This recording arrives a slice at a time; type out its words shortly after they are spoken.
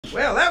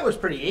well, that was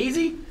pretty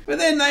easy. But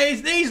then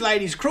these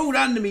ladies crawled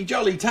under me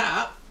jolly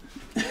tarp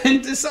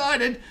and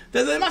decided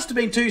that there must have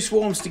been 2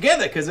 swarms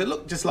together because it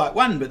looked just like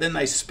one, but then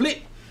they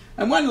split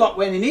and one lot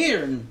went in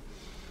here, and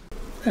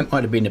that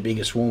might have been a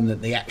bigger swarm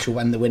than the actual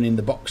one that went in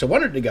the box I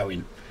wanted to go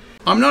in.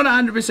 I'm not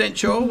 100%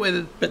 sure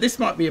whether, but this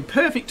might be a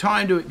perfect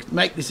time to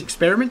make this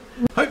experiment.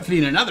 Hopefully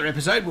in another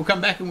episode we'll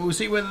come back and we'll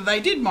see whether they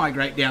did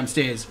migrate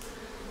downstairs.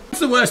 What's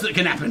the worst that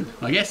can happen,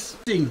 I guess?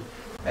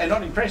 They're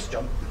not impressed,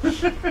 John.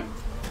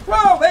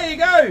 Well, there you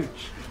go.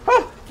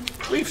 Oh,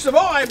 we've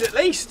survived at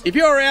least. If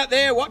you're out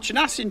there watching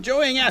us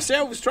enjoying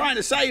ourselves trying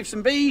to save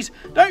some bees,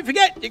 don't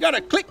forget you got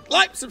to click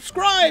like,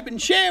 subscribe and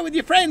share with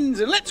your friends,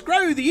 and let's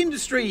grow the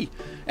industry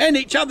and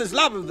each other's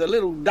love of the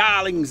little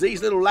darlings.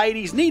 These little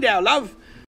ladies need our love.